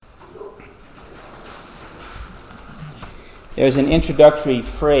There's an introductory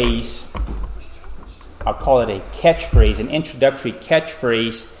phrase, I'll call it a catchphrase, an introductory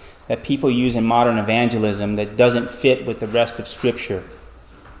catchphrase that people use in modern evangelism that doesn't fit with the rest of Scripture.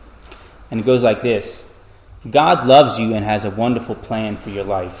 And it goes like this: God loves you and has a wonderful plan for your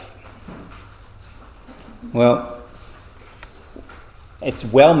life. Well, it's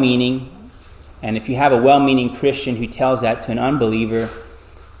well-meaning, and if you have a well-meaning Christian who tells that to an unbeliever,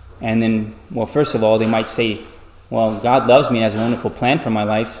 and then, well, first of all, they might say, well, God loves me and has a wonderful plan for my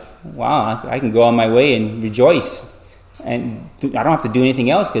life. Wow, I can go on my way and rejoice. And I don't have to do anything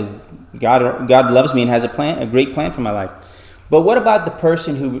else because God loves me and has a great plan for my life. But what about the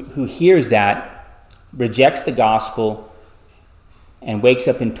person who hears that, rejects the gospel, and wakes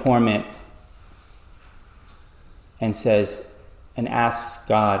up in torment and says, and asks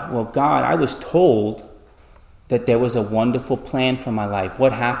God, well, God, I was told that there was a wonderful plan for my life.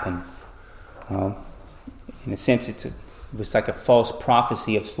 What happened? Well, in a sense, it was like a false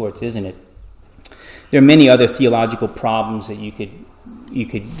prophecy of sorts, isn't it? There are many other theological problems that you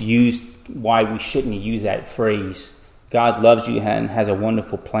could use why we shouldn't use that phrase. God loves you and has a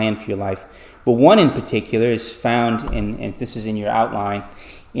wonderful plan for your life. But one in particular is found and this is in your outline,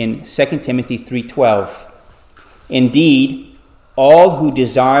 in 2 Timothy 3:12. Indeed, all who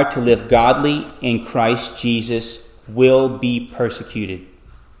desire to live godly in Christ Jesus will be persecuted.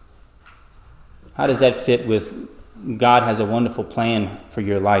 How does that fit with God has a wonderful plan for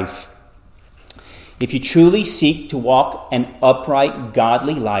your life? If you truly seek to walk an upright,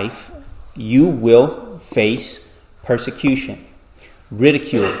 godly life, you will face persecution,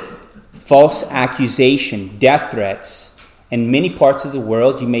 ridicule, false accusation, death threats. In many parts of the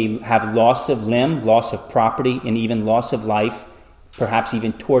world, you may have loss of limb, loss of property, and even loss of life, perhaps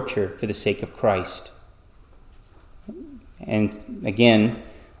even torture for the sake of Christ. And again,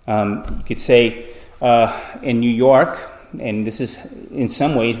 you could say in New York, and this is in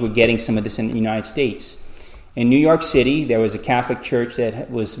some ways we're getting some of this in the United States. In New York City, there was a Catholic church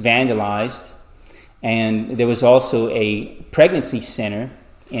that was vandalized, and there was also a pregnancy center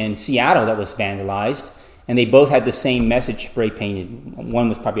in Seattle that was vandalized, and they both had the same message spray painted. One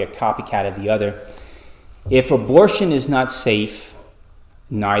was probably a copycat of the other. If abortion is not safe,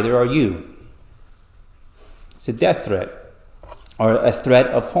 neither are you. It's a death threat or a threat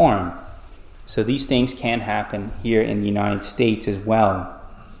of harm. So these things can happen here in the United States as well.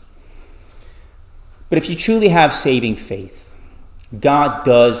 But if you truly have saving faith, God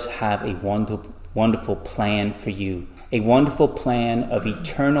does have a wonderful plan for you, a wonderful plan of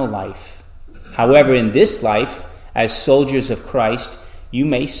eternal life. However, in this life, as soldiers of Christ, you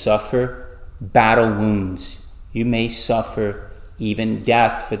may suffer battle wounds. You may suffer even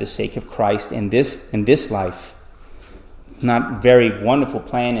death for the sake of Christ in this life. It's not a very wonderful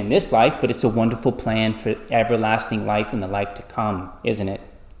plan in this life, but it's a wonderful plan for everlasting life and the life to come, isn't it?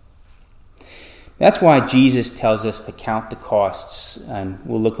 That's why Jesus tells us to count the costs, and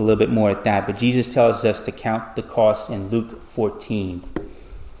we'll look a little bit more at that, but Jesus tells us to count the costs in Luke 14.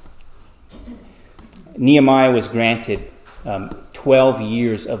 Nehemiah was granted 12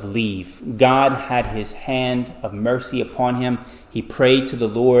 years of leave. God had his hand of mercy upon him. He prayed to the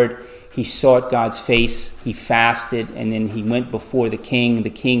Lord. He sought God's face. He fasted, and then he went before the king. The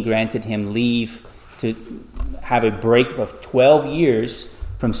king granted him leave to have a break of 12 years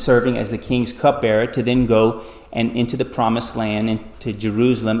from serving as the king's cupbearer to then go and into the promised land, into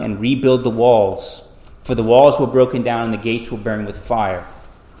Jerusalem, and rebuild the walls. For the walls were broken down and the gates were burned with fire.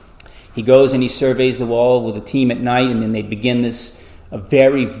 He goes and he surveys the wall with a team at night, and then they begin this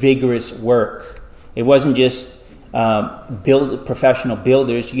very vigorous work. It wasn't just professional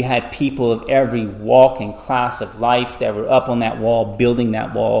builders. You had people of every walk and class of life that were up on that wall, building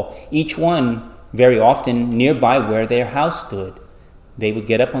that wall, each one very often nearby where their house stood. They would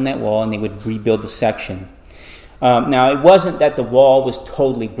get up on that wall and they would rebuild the section. Now, it wasn't that the wall was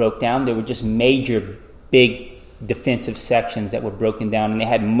totally broke down. There were just major, big defensive sections that were broken down, and they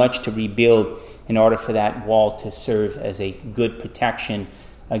had much to rebuild in order for that wall to serve as a good protection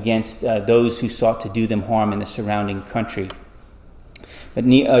against those who sought to do them harm in the surrounding country. But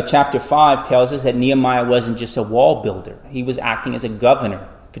chapter 5 tells us that Nehemiah wasn't just a wall builder. He was acting as a governor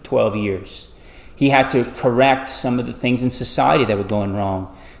for 12 years. He had to correct some of the things in society that were going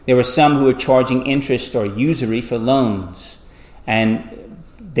wrong. There were some who were charging interest or usury for loans, and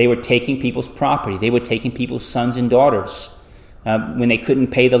they were taking people's property. They were taking people's sons and daughters. When they couldn't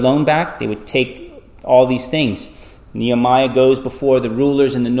pay the loan back, they would take all these things. Nehemiah goes before the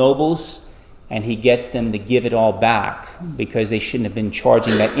rulers and the nobles, and he gets them to give it all back because they shouldn't have been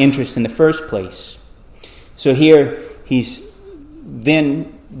charging that interest in the first place. So here he's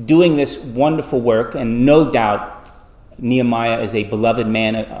then doing this wonderful work, and no doubt Nehemiah is a beloved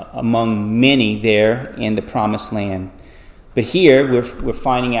man among many there in the Promised Land. But here we're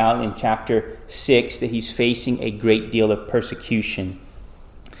finding out in chapter 6 that he's facing a great deal of persecution.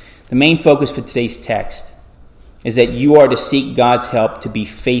 The main focus for today's text is that you are to seek God's help to be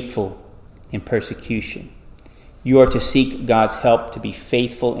faithful in persecution. You are to seek God's help to be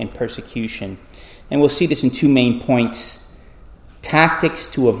faithful in persecution. And we'll see this in two main points: tactics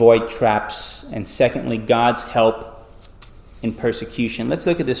to avoid traps, and secondly, God's help in persecution. Let's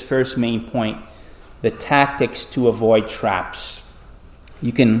look at this first main point, the tactics to avoid traps.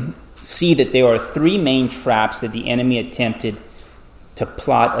 You can see that there are three main traps that the enemy attempted to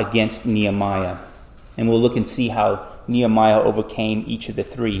plot against Nehemiah. And we'll look and see how Nehemiah overcame each of the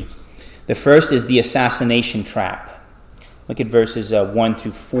three. The first is the assassination trap. Look at verses 1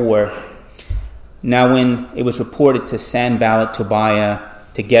 through 4. Now when it was reported to Sanballat, Tobiah,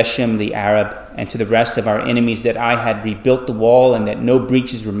 to Geshem the Arab, and to the rest of our enemies that I had rebuilt the wall and that no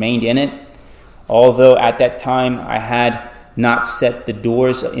breaches remained in it, although at that time I had not set the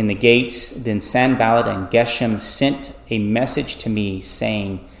doors in the gates, then Sanballat and Geshem sent a message to me,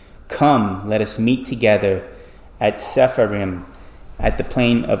 saying, Come, let us meet together at Sepharim, at the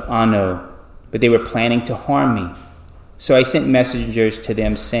plain of Ono. But they were planning to harm me. So I sent messengers to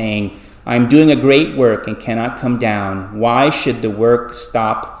them, saying, I am doing a great work and cannot come down. Why should the work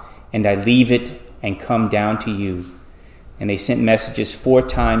stop and I leave it and come down to you? And they sent messages 4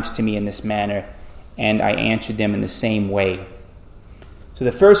 times to me in this manner, and I answered them in the same way. So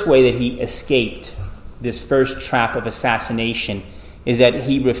the first way that he escaped this first trap of assassination is that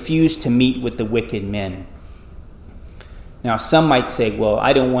he refused to meet with the wicked men. Now, some might say, well,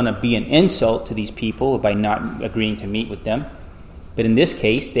 I don't want to be an insult to these people by not agreeing to meet with them. But in this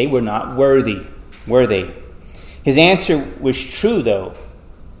case, they were not worthy, were they? His answer was true, though.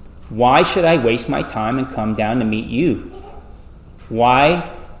 Why should I waste my time and come down to meet you?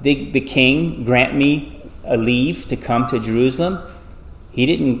 Why did the king grant me a leave to come to Jerusalem? He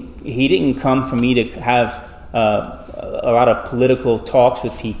didn't come for me to have a lot of political talks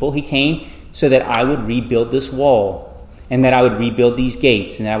with people. He came so that I would rebuild this wall, and that I would rebuild these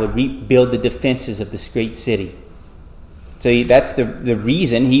gates, and I would rebuild the defenses of this great city. So that's the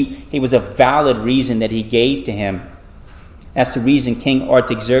reason. He was a valid reason that he gave to him. That's the reason King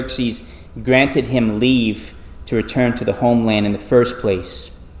Artaxerxes granted him leave to return to the homeland in the first place.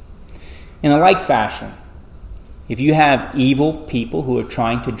 In a like fashion, if you have evil people who are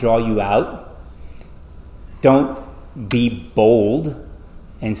trying to draw you out, don't be bold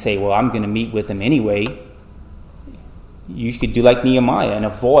and say, well, I'm going to meet with them anyway. You could do like Nehemiah and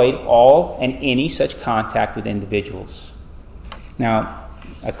avoid all and any such contact with individuals. Now,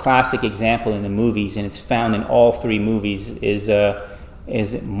 a classic example in the movies, and it's found in all 3 movies, is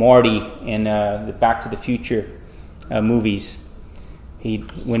Marty in the Back to the Future movies.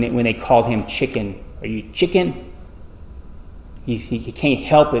 When they called him Chicken, are you chicken? He can't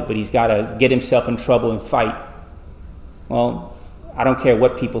help it, but he's got to get himself in trouble and fight. Well, I don't care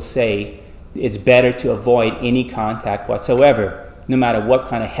what people say. It's better to avoid any contact whatsoever, no matter what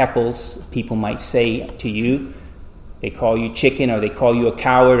kind of heckles people might say to you. They call you chicken, or they call you a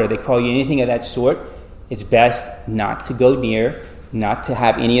coward, or they call you anything of that sort. It's best not to go near, not to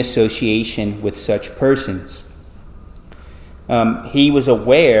have any association with such persons. He was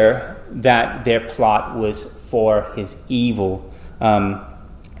aware that their plot was for his evil.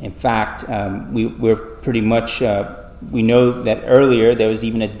 In fact, we're pretty much... we know that earlier there was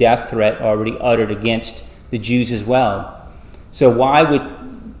even a death threat already uttered against the Jews as well. So why would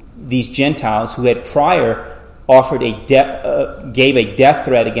these Gentiles who had prior offered gave a death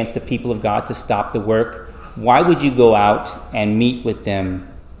threat against the people of God to stop the work, why would you go out and meet with them?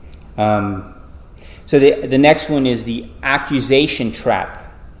 So the next one is the accusation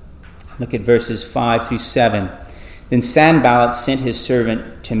trap. Look at verses 5 through 7. Then Sanballat sent his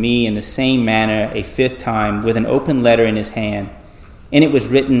servant to me in the same manner a 5th time with an open letter in his hand. And it was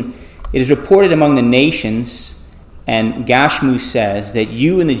written, It is reported among the nations, and Gashmu says, that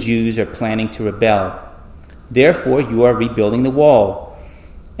you and the Jews are planning to rebel. Therefore you are rebuilding the wall,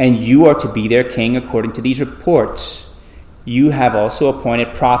 and you are to be their king according to these reports. You have also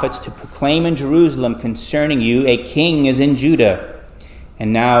appointed prophets to proclaim in Jerusalem concerning you, a king is in Judah.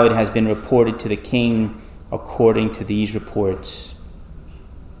 And now it has been reported to the king according to these reports.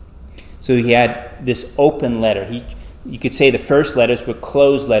 So he had this open letter. You could say the first letters were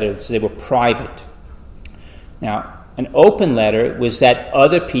closed letters. They were private. Now, an open letter was that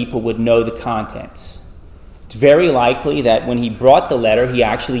other people would know the contents. It's very likely that when he brought the letter, he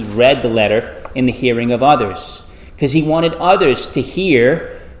actually read the letter in the hearing of others, because he wanted others to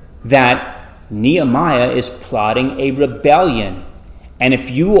hear that Nehemiah is plotting a rebellion. And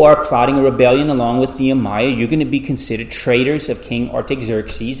if you are plotting a rebellion along with Nehemiah, you're going to be considered traitors of King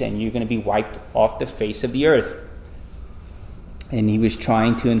Artaxerxes, and you're going to be wiped off the face of the earth. And he was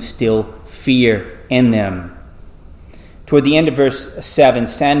trying to instill fear in them. Toward the end of verse 7,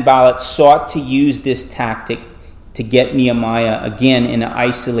 Sanballat sought to use this tactic to get Nehemiah again in an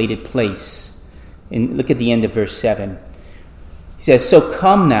isolated place. And look at the end of verse 7. He says, "So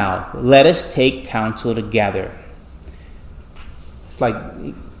come now, let us take counsel together." It's like,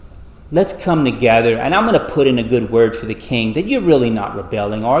 let's come together, and I'm going to put in a good word for the king, that you're really not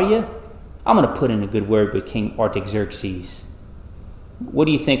rebelling, are you? I'm going to put in a good word with King Artaxerxes. What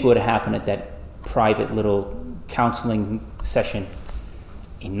do you think would have happened at that private little counseling session?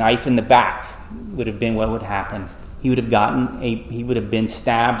 A knife in the back would have been what would happen. He would have been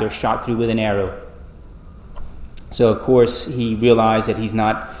stabbed or shot through with an arrow. So of course he realized that he's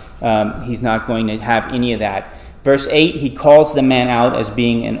not going to have any of that. Verse 8, he calls the man out as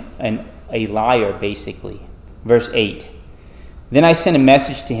being a liar, basically. Verse 8, "Then I sent a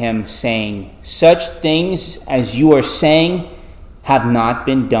message to him saying, 'Such things as you are saying have not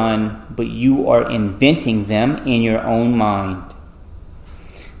been done, but you are inventing them in your own mind.'"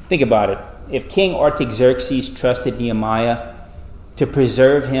 Think about it. If King Artaxerxes trusted Nehemiah to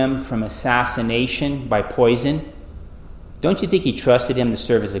preserve him from assassination by poison, don't you think he trusted him to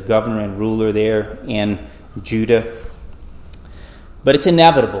serve as a governor and ruler there in Judah? But it's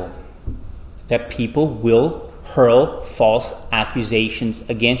inevitable that people will hurl false accusations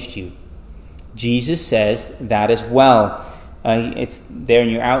against you. Jesus says that as well. It's there in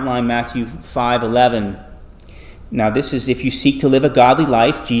your outline, Matthew 5:11. Now this is, if you seek to live a godly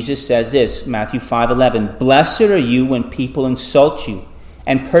life, Jesus says this, Matthew 5:11, "Blessed are you when people insult you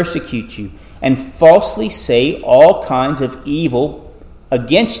and persecute you and falsely say all kinds of evil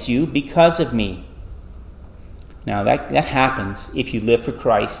against you because of me." Now that happens if you live for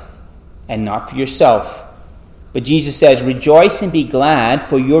Christ and not for yourself. But Jesus says, "Rejoice and be glad,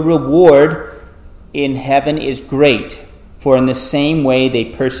 for your reward in heaven is great. For in the same way they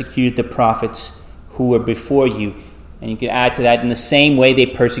persecuted the prophets who were before you." And you can add to that, in the same way they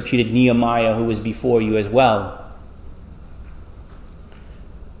persecuted Nehemiah who was before you as well.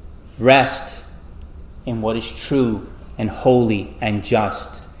 Rest in what is true and holy and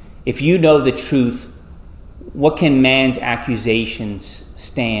just. If you know the truth, what can man's accusations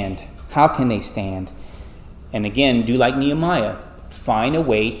stand? How can they stand? And again, do like Nehemiah. Find a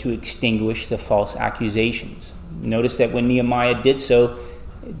way to extinguish the false accusations. Notice that when Nehemiah did so,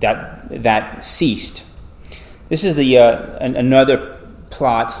 that ceased. This is another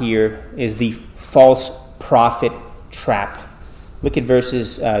plot here, is the false prophet trap. Look at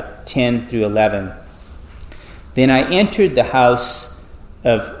verses 10 through 11. "Then I entered the house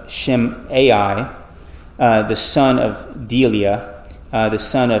of Shemaiah, the son of Deliah, the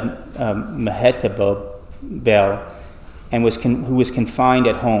son of Mehetabel, and who was confined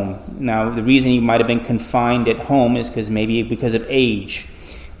at home." Now, the reason he might have been confined at home is because of age.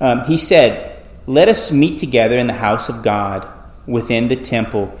 He said, "Let us meet together in the house of God within the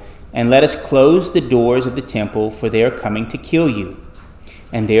temple, and let us close the doors of the temple, for they are coming to kill you,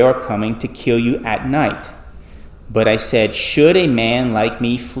 and they are coming to kill you at night." But I said, "Should a man like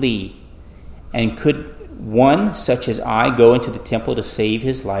me flee? And could one such as I go into the temple to save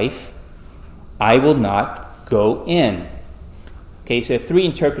his life? I will not go in." Okay, so 3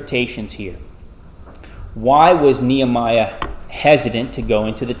 interpretations here. Why was Nehemiah hesitant to go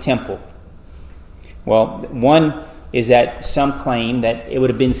into the temple? Well, one is that some claim that it would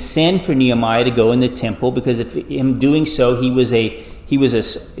have been sin for Nehemiah to go in the temple, because if him doing so, he was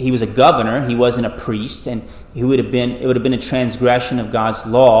a governor, he wasn't a priest, and it would have been a transgression of God's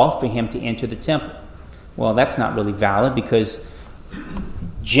law for him to enter the temple. Well, that's not really valid, because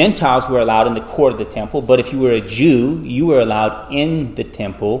Gentiles were allowed in the court of the temple, but if you were a Jew, you were allowed in the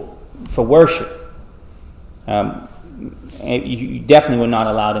temple for worship. You definitely were not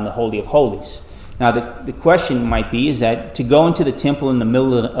allowed in the Holy of Holies. Now, the question might be, is that to go into the temple in the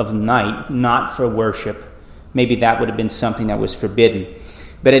middle of the night, not for worship, maybe that would have been something that was forbidden.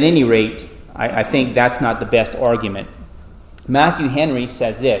 But at any rate, I think that's not the best argument. Matthew Henry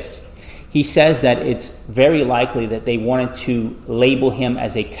says this. He says that it's very likely that they wanted to label him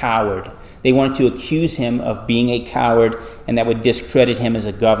as a coward. They wanted to accuse him of being a coward, and that would discredit him as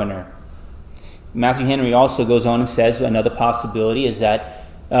a governor. Matthew Henry also goes on and says another possibility is that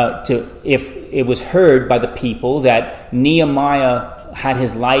if it was heard by the people that Nehemiah had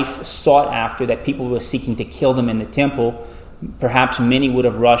his life sought after, that people were seeking to kill him in the temple, perhaps many would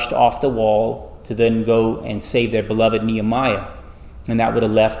have rushed off the wall to then go and save their beloved Nehemiah. And that would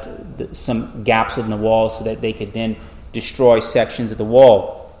have left some gaps in the wall so that they could then destroy sections of the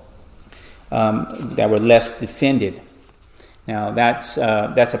wall that were less defended. Now, that's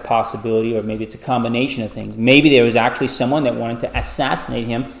a possibility, or maybe it's a combination of things. Maybe there was actually someone that wanted to assassinate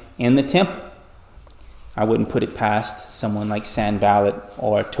him in the temple. I wouldn't put it past someone like Sanballat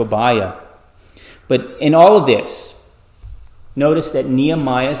or Tobiah. But in all of this, notice that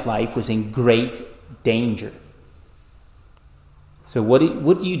Nehemiah's life was in great danger. So what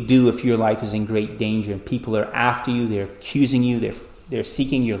do you do if your life is in great danger and people are after you, they're accusing you, they're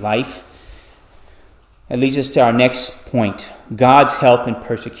seeking your life? That leads us to our next point, God's help in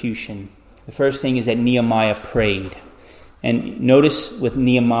persecution. The first thing is that Nehemiah prayed. And notice with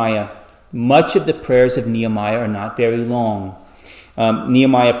Nehemiah, much of the prayers of Nehemiah are not very long.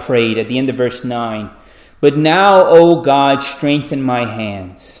 Nehemiah prayed at the end of verse 9, "But now, O God, strengthen my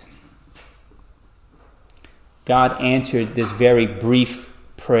hands." God answered this very brief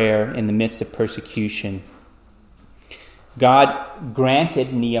prayer in the midst of persecution. God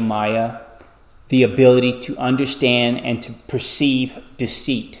granted Nehemiah the ability to understand and to perceive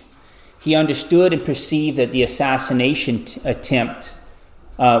deceit. He understood and perceived that the assassination attempt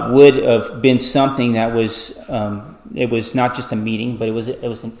would have been something that was, it was not just a meeting, but it was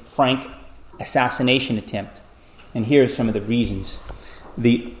a frank assassination attempt. And here are some of the reasons.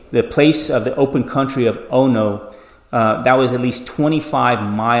 The place of the open country of Ono, that was at least 25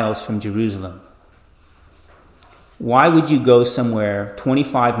 miles from Jerusalem. Why would you go somewhere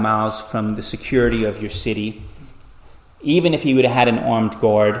 25 miles from the security of your city? Even if he would have had an armed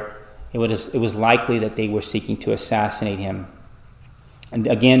guard, it was likely that they were seeking to assassinate him. And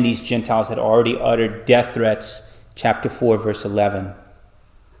again, these Gentiles had already uttered death threats, chapter 4, verse 11.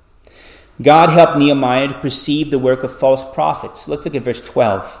 God helped Nehemiah to perceive the work of false prophets. Let's look at verse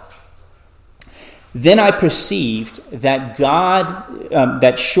 12. "Then I perceived that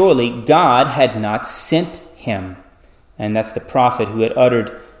that surely God had not sent him." And that's the prophet who had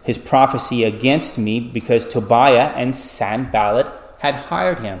uttered his prophecy against me because Tobiah and Sanballat had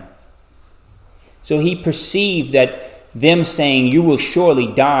hired him. So he perceived that them saying, "You will surely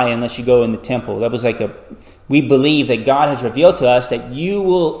die unless you go in the temple." That was we believe that God has revealed to us that you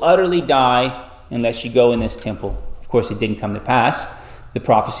will utterly die unless you go in this temple. Of course, it didn't come to pass. The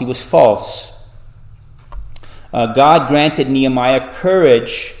prophecy was false. God granted Nehemiah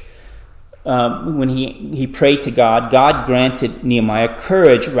courage when he prayed to God. God granted Nehemiah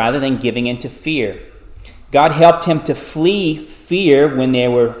courage rather than giving in to fear. God helped him to flee fear when there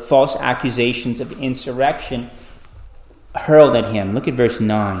were false accusations of insurrection hurled at him. Look at verse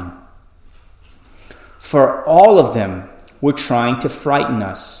 9. "For all of them were trying to frighten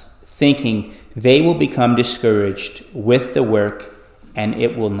us, thinking they will become discouraged with the work and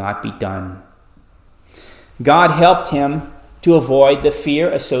it will not be done." God helped him to avoid the fear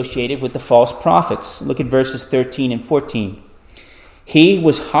associated with the false prophets. Look at verses 13 and 14. "He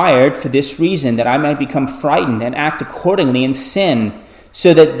was hired for this reason, that I might become frightened and act accordingly in sin,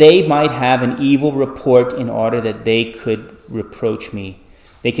 so that they might have an evil report in order that they could reproach me."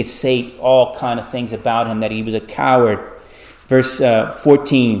 They could say all kind of things about him, that he was a coward. Verse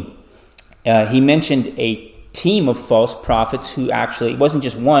 14, he mentioned a team of false prophets who actually, it wasn't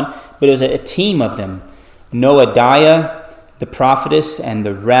just one, but it was a team of them. Noadiah, the prophetess, and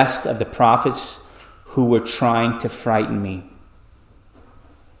the rest of the prophets who were trying to frighten me.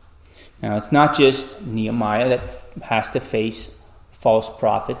 Now, it's not just Nehemiah that has to face false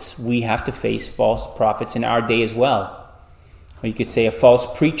prophets. We have to face false prophets in our day as well. Or you could say a false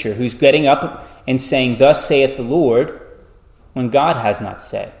preacher who's getting up and saying, "Thus saith the Lord," when God has not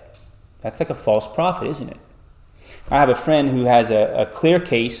said. That's like a false prophet, isn't it? I have a friend who has a clear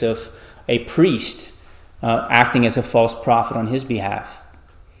case of a priest acting as a false prophet on his behalf.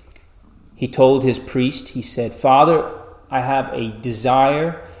 He told his priest, he said, "Father, I have a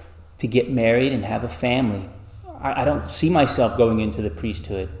desire to get married and have a family. I don't see myself going into the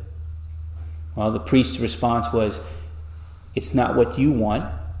priesthood." Well, the priest's response was, "It's not what you want,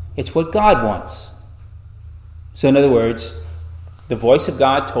 it's what God wants." So in other words, the voice of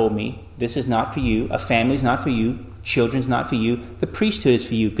God told me, this is not for you, a family's not for you, children's not for you, the priesthood is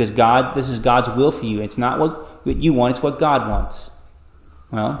for you, because this is God's will for you. It's not what you want, it's what God wants.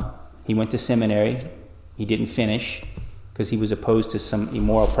 Well, he went to seminary. He didn't finish because he was opposed to some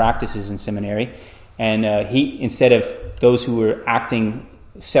immoral practices in seminary. And instead of those who were acting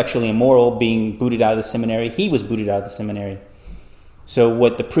sexually immoral being booted out of the seminary, he was booted out of the seminary. So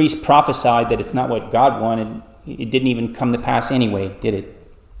what the priest prophesied, that it's not what God wanted, it didn't even come to pass anyway, did it?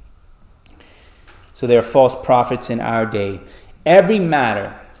 So there are false prophets in our day. Every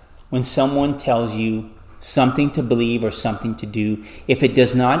matter when someone tells you something to believe or something to do, if it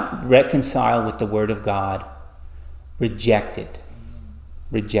does not reconcile with the Word of God, reject it.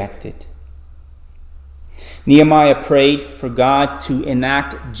 Reject it. Nehemiah prayed for God to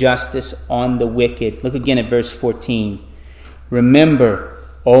enact justice on the wicked. Look again at verse 14. Remember,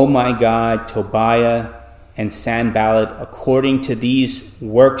 O my God, Tobiah and Sanballat, according to these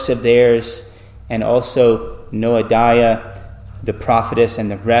works of theirs, and also Noadiah, the prophetess, and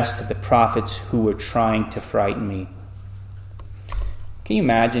the rest of the prophets who were trying to frighten me. Can you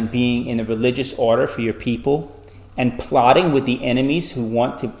imagine being in the religious order for your people and plotting with the enemies who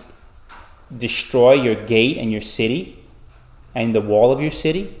want to destroy your gate and your city and the wall of your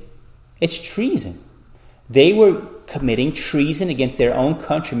city? It's treason. They were committing treason against their own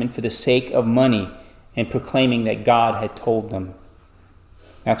countrymen for the sake of money and proclaiming that God had told them.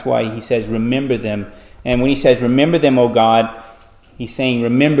 That's why he says, remember them. And when he says, remember them, O God, he's saying,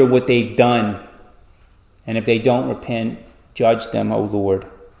 remember what they've done. And if they don't repent, judge them, O Lord.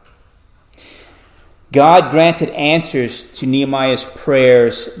 God granted answers to Nehemiah's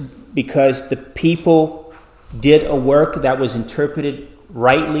prayers because the people did a work that was interpreted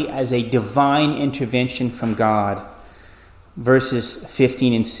rightly as a divine intervention from God. Verses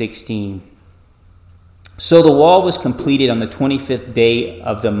 15 and 16. So the wall was completed on the 25th day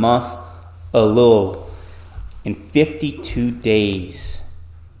of the month Elul, in 52 days.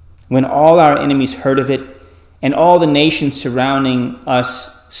 When all our enemies heard of it, and all the nations surrounding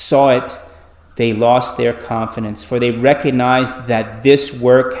us saw it, they lost their confidence, for they recognized that this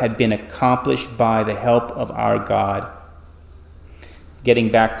work had been accomplished by the help of our God.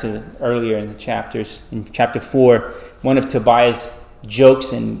 Getting back to earlier in the chapters, in chapter 4, one of Tobiah's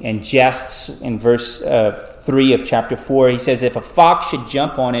jokes and jests in verse 3 of chapter 4, he says, if a fox should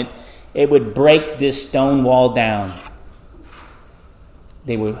jump on it, it would break this stone wall down.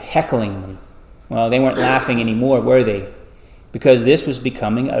 They were heckling them. Well, they weren't laughing anymore, were they? Because this was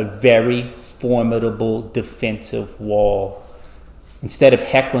becoming a very formidable defensive wall. Instead of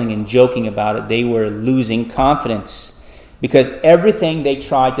heckling and joking about it, they were losing confidence because everything they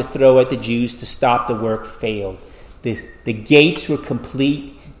tried to throw at the Jews to stop the work failed. The gates were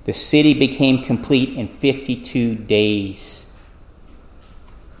complete. The city became complete in 52 days.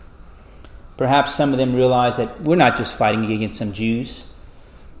 Perhaps some of them realized that we're not just fighting against some Jews.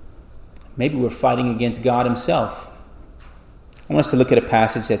 Maybe we're fighting against God himself. I want us to look at a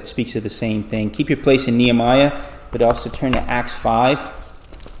passage that speaks of the same thing. Keep your place in Nehemiah, but also turn to Acts 5.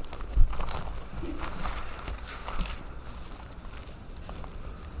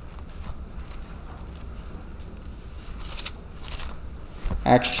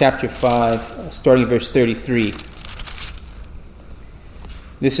 Acts chapter 5, starting at verse 33.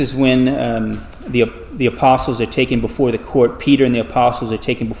 This is when the apostles are taken before the court. Peter and the apostles are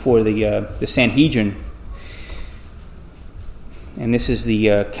taken before the Sanhedrin. And this is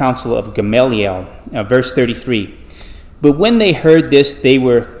the council of Gamaliel. Verse 33. But when they heard this, they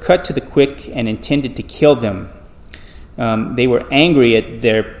were cut to the quick and intended to kill them. They were angry at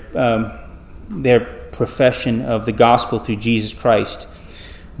their profession of the gospel through Jesus Christ.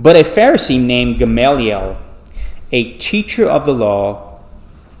 But a Pharisee named Gamaliel, a teacher of the law,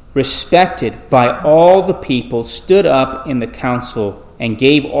 respected by all the people, stood up in the council and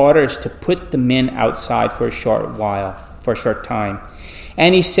gave orders to put the men outside for a short time.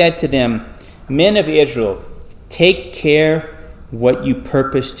 And he said to them, Men of Israel, take care what you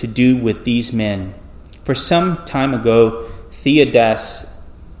purpose to do with these men. For some time ago, Theudas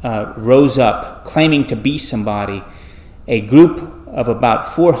rose up, claiming to be somebody. A group of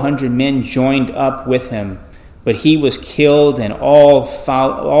about 400 men joined up with him, but he was killed, and all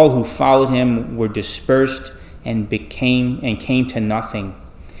who followed him were dispersed and came to nothing.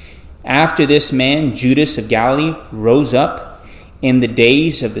 After this man, Judas of Galilee, rose up in the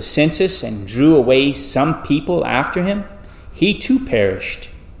days of the census and drew away some people after him. He too perished,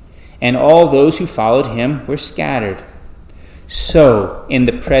 and all those who followed him were scattered. So, in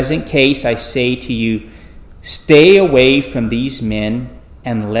the present case, I say to you, stay away from these men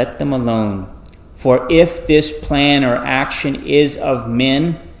and let them alone. For if this plan or action is of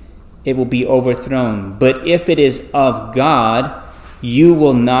men, it will be overthrown. But if it is of God, you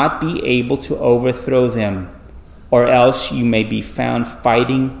will not be able to overthrow them, or else you may be found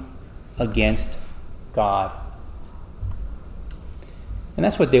fighting against God. And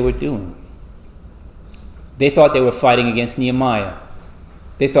that's what they were doing. They thought they were fighting against Nehemiah.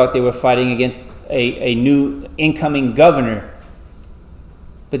 They thought they were fighting against a new incoming governor.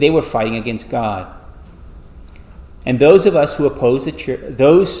 But they were fighting against God. And those of us who oppose the church,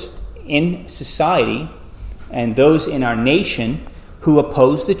 those in society and those in our nation who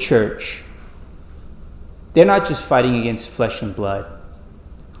oppose the church, they're not just fighting against flesh and blood.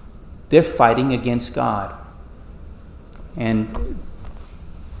 They're fighting against God. And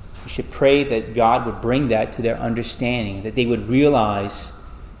we should pray that God would bring that to their understanding, that they would realize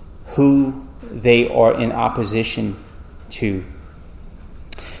who they are in opposition to.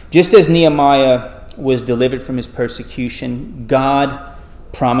 Just as Nehemiah was delivered from his persecution, God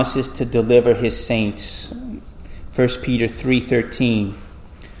promises to deliver his saints. 1 Peter 3:13.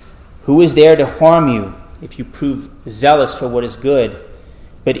 Who is there to harm you if you prove zealous for what is good?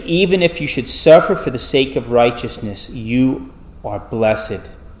 But even if you should suffer for the sake of righteousness, you are blessed.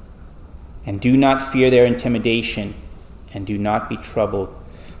 And do not fear their intimidation, and do not be troubled.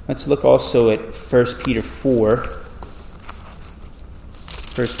 Let's look also at 1 Peter 4.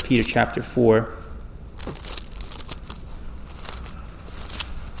 1 Peter chapter 4.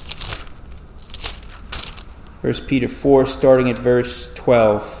 First Peter 4, starting at verse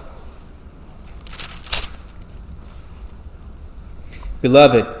 12.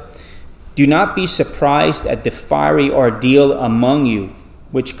 Beloved, do not be surprised at the fiery ordeal among you,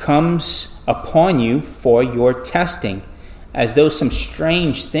 which comes upon you for your testing, as though some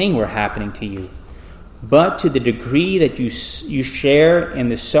strange thing were happening to you. But to the degree that you share in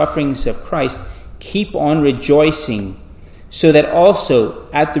the sufferings of Christ, keep on rejoicing, so that also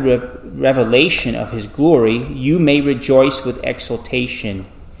at the revelation of his glory you may rejoice with exultation.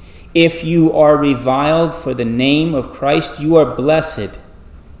 If you are reviled for the name of Christ, you are blessed,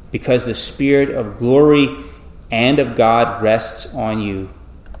 because the Spirit of glory and of God rests on you.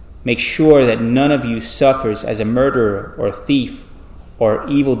 Make sure that none of you suffers as a murderer or thief or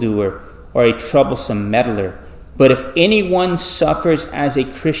evildoer or a troublesome meddler. But if anyone suffers as a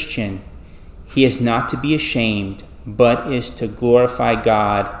Christian, he is not to be ashamed, but is to glorify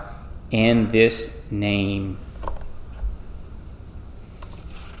God in this name.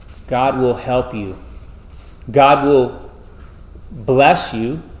 God will help you. God will bless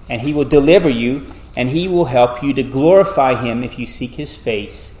you, and he will deliver you, and he will help you to glorify him if you seek his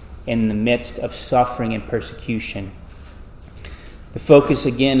face in the midst of suffering and persecution. The focus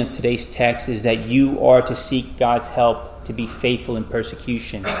again of today's text is that you are to seek God's help to be faithful in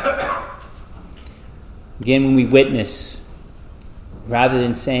persecution. Again, when we witness, rather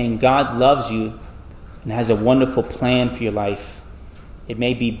than saying God loves you and has a wonderful plan for your life, it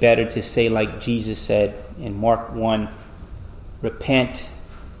may be better to say like Jesus said in Mark 1, repent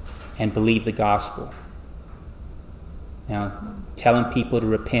and believe the gospel. Now, telling people to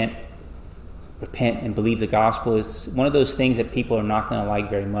repent and believe the gospel is one of those things that people are not going to like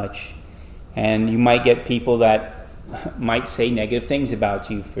very much. And you might get people that might say negative things about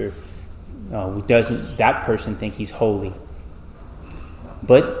you for, doesn't that person think he's holy?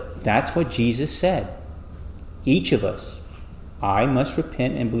 But that's what Jesus said. Each of us, I must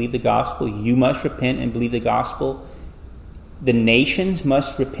repent and believe the gospel. You must repent and believe the gospel. The nations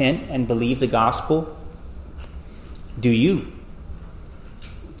must repent and believe the gospel. Do you?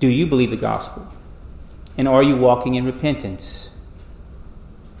 Do you believe the gospel? And are you walking in repentance?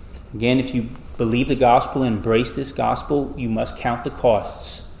 Again, if you believe the gospel and embrace this gospel, you must count the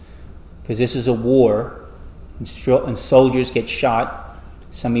costs. Because this is a war, and soldiers get shot,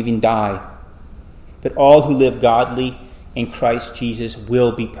 some even die. But all who live godly in Christ Jesus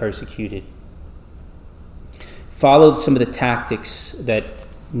will be persecuted. Follow some of the tactics that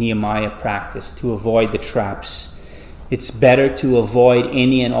Nehemiah practiced to avoid the traps. It's better to avoid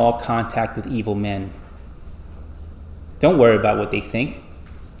any and all contact with evil men. Don't worry about what they think.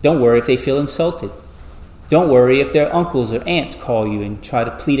 Don't worry if they feel insulted. Don't worry if their uncles or aunts call you and try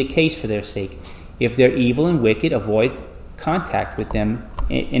to plead a case for their sake. If they're evil and wicked, avoid contact with them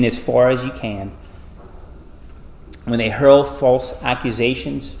in as far as you can. When they hurl false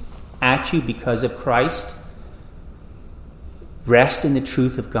accusations at you because of Christ, rest in the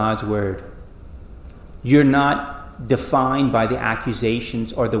truth of God's word. You're not defined by the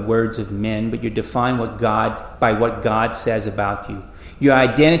accusations or the words of men, but you're defined by what God says about you. Your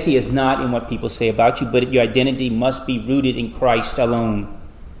identity is not in what people say about you, but your identity must be rooted in Christ alone.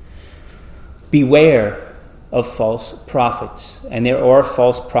 Beware of false prophets, and there are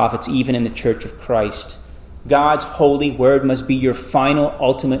false prophets even in the Church of Christ. God's holy word must be your final,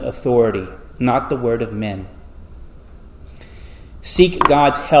 ultimate authority, not the word of men. Seek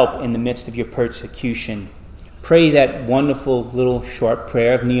God's help in the midst of your persecution. Pray that wonderful little short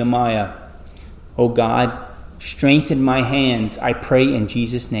prayer of Nehemiah. O God, strengthen my hands, I pray in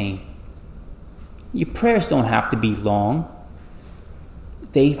Jesus' name. Your prayers don't have to be long.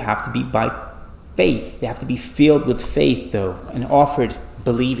 They have to be by faith. They have to be filled with faith, though, and offered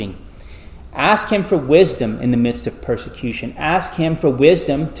believing. Ask him for wisdom in the midst of persecution. Ask him for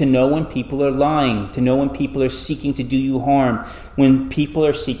wisdom to know when people are lying, to know when people are seeking to do you harm, when people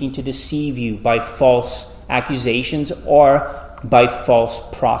are seeking to deceive you by false accusations or by false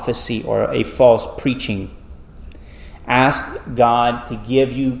prophecy or a false preaching. Ask God to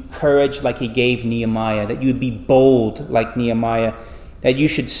give you courage like he gave Nehemiah, that you would be bold like Nehemiah, that you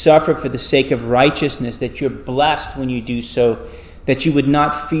should suffer for the sake of righteousness, that you're blessed when you do so, that you would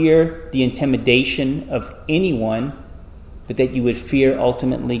not fear the intimidation of anyone, but that you would fear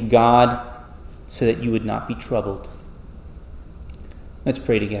ultimately God so that you would not be troubled. Let's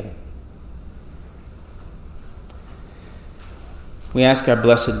pray together. We ask our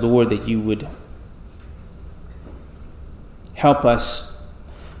blessed Lord that you would help us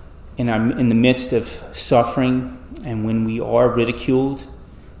in the midst of suffering, and when we are ridiculed,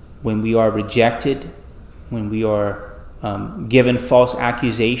 when we are rejected, when we are given false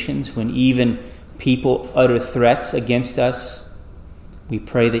accusations, when even people utter threats against us. We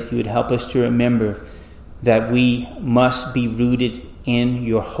pray that you would help us to remember that we must be rooted in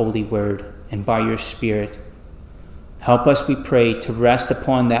your holy word and by your Spirit. Help us, we pray, to rest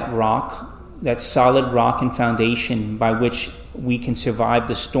upon that rock, that solid rock and foundation by which we can survive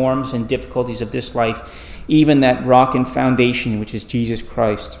the storms and difficulties of this life, even that rock and foundation which is Jesus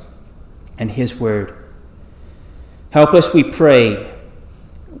Christ and his word. Help us, we pray,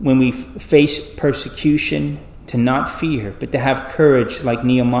 when we face persecution, to not fear, but to have courage like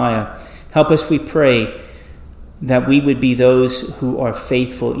Nehemiah. Help us, we pray, that we would be those who are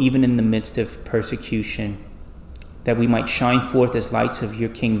faithful even in the midst of persecution, that we might shine forth as lights of your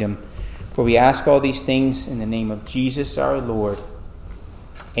kingdom. For we ask all these things in the name of Jesus our Lord.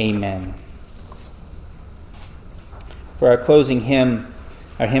 Amen. For our closing hymn,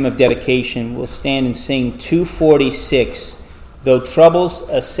 our hymn of dedication, we'll stand and sing 246, Though Troubles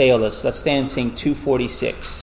Assail Us. Let's stand and sing 246.